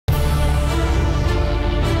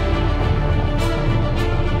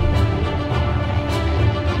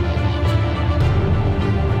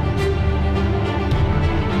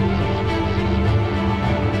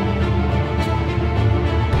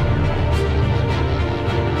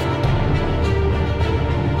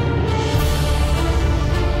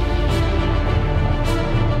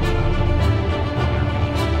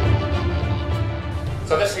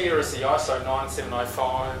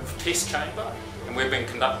705 test chamber, and we've been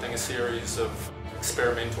conducting a series of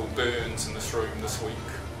experimental burns in this room this week.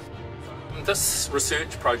 This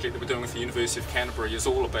research project that we're doing with the University of Canterbury is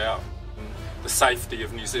all about the safety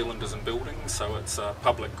of New Zealanders in buildings, so it's a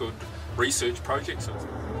public good research project.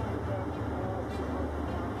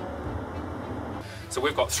 So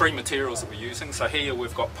we've got three materials that we're using. So here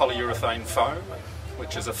we've got polyurethane foam,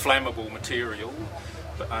 which is a flammable material,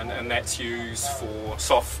 and that's used for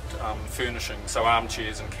soft furnishing, so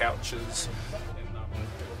armchairs and couches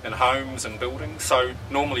in homes and buildings. So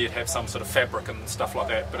normally you'd have some sort of fabric and stuff like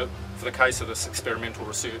that, but for the case of this experimental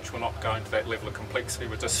research, we're not going to that level of complexity.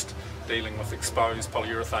 We're just dealing with exposed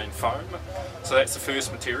polyurethane foam. So that's the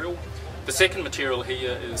first material. The second material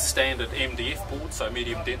here is standard MDF board, so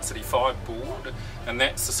medium density 5 board, and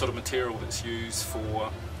that's the sort of material that's used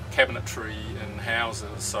for cabinetry in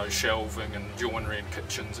houses, so shelving and joinery in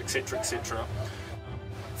kitchens, etc, etc,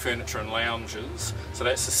 furniture and lounges. So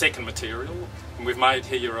that's the second material, and we've made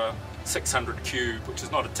here a 600 cube, which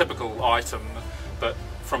is not a typical item, but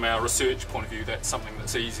from our research point of view that's something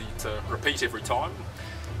that's easy to repeat every time.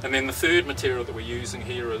 And then the third material that we're using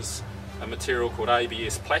here is a material called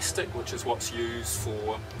ABS plastic, which is what's used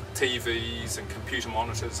for TVs and computer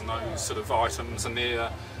monitors and those sort of items, and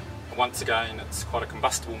there, once again, it's quite a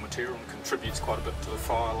combustible material and contributes quite a bit to the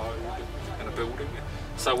fire load in a building.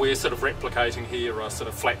 So we're sort of replicating here a sort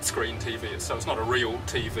of flat screen TV, so it's not a real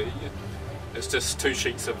TV, it's just two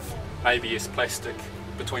sheets of ABS plastic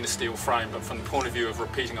between a steel frame, but from the point of view of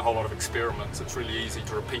repeating a whole lot of experiments, it's really easy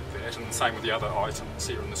to repeat that, and the same with the other items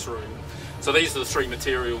here in this room. So these are the three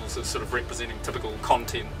materials as sort of representing typical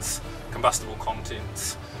contents, combustible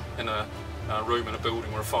contents in a room in a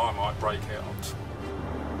building where a fire might break out.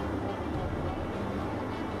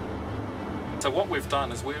 So what we've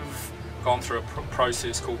done is we've gone through a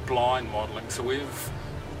process called blind modelling. So we've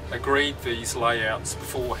agreed these layouts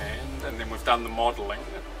beforehand, and then we've done the modelling,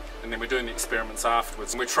 and then we're doing the experiments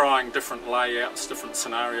afterwards. And we're trying different layouts, different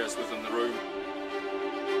scenarios within the room.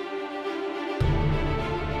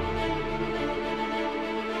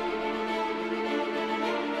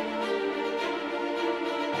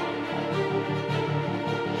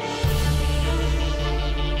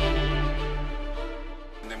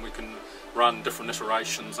 Run different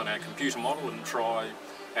iterations on our computer model and try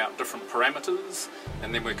out different parameters,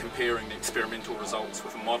 and then we're comparing the experimental results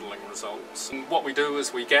with the modelling results. And what we do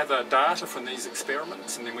is we gather data from these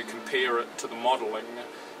experiments and then we compare it to the modelling,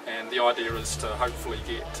 and the idea is to hopefully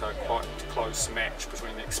get a quite close match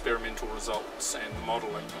between the experimental results and the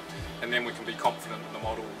modelling, and then we can be confident that the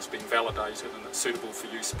model's being validated and it's suitable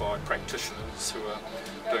for use by practitioners who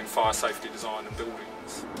are doing fire safety design in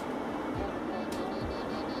buildings.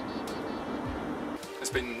 It's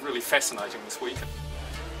been really fascinating this week.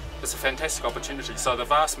 It's a fantastic opportunity. So the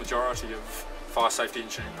vast majority of fire safety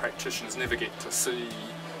engineering practitioners never get to see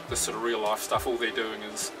this sort of real life stuff. All they're doing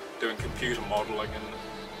is doing computer modelling,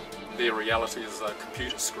 and their reality is a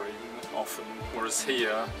computer screen often, whereas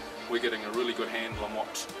here we're getting a really good handle on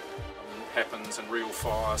what happens in real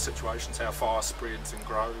fire situations, how fire spreads and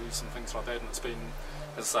grows and things like that, and it's been,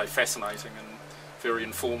 as I say, fascinating and very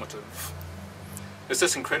informative. It's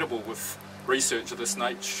just incredible with research of this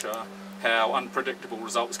nature how unpredictable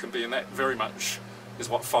results can be, and that very much is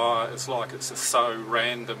what fire is like. It's just so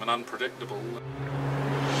random and unpredictable.